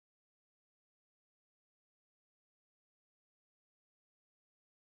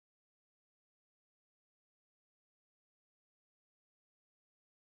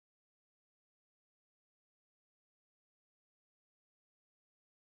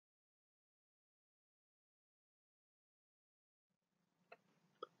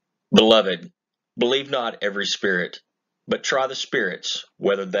Beloved, believe not every spirit, but try the spirits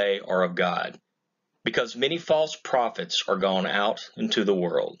whether they are of God, because many false prophets are gone out into the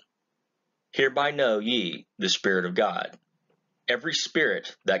world. Hereby know ye the Spirit of God. Every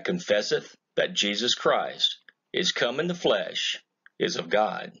spirit that confesseth that Jesus Christ is come in the flesh is of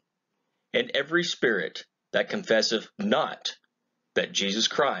God, and every spirit that confesseth not that Jesus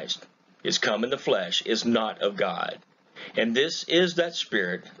Christ is come in the flesh is not of God. And this is that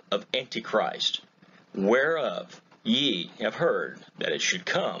spirit of Antichrist, whereof ye have heard that it should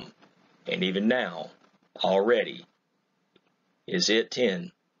come, and even now already is it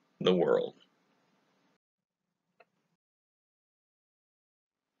in the world.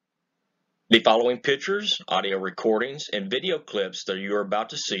 The following pictures, audio recordings, and video clips that you are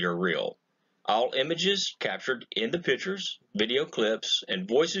about to see are real. All images captured in the pictures, video clips, and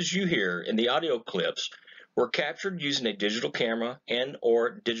voices you hear in the audio clips were captured using a digital camera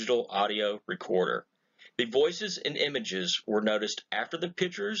and/or digital audio recorder. The voices and images were noticed after the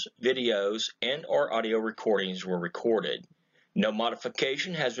pictures, videos, and/or audio recordings were recorded. No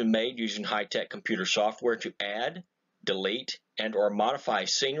modification has been made using high-tech computer software to add, delete, and/or modify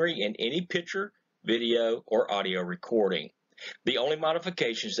scenery in any picture, video, or audio recording. The only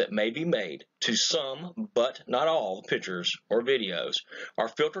modifications that may be made to some, but not all, pictures or videos are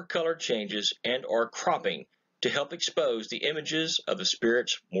filter color changes and/or cropping to help expose the images of the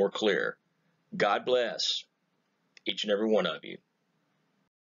spirits more clear. God bless each and every one of you.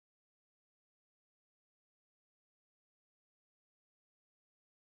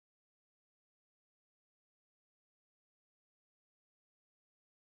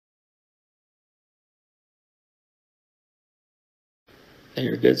 They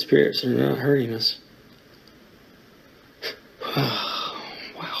are good spirits. They're not hurting us.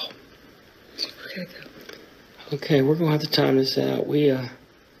 Wow. Okay, we're gonna have to time this out. We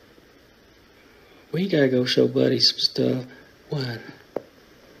gotta go show Buddy some stuff. What?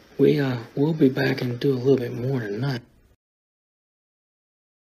 We'll be back and do a little bit more tonight.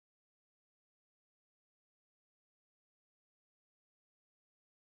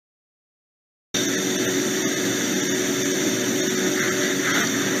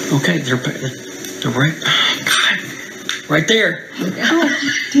 Okay, they're right. God, right there.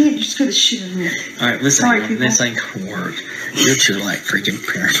 Oh, damn, you're scared the shit out of me. All right, this ain't gonna work. You're too like freaking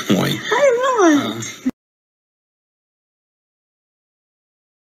paranoid. I'm not.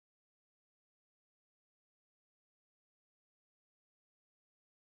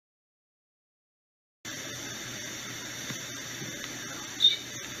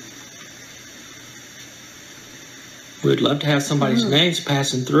 We'd love to have somebody's names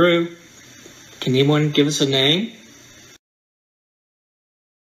passing through. Can anyone give us a name?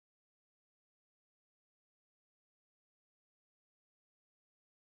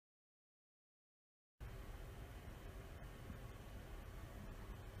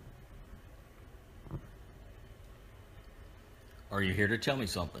 Are you here to tell me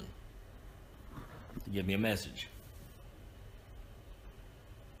something? Give me a message.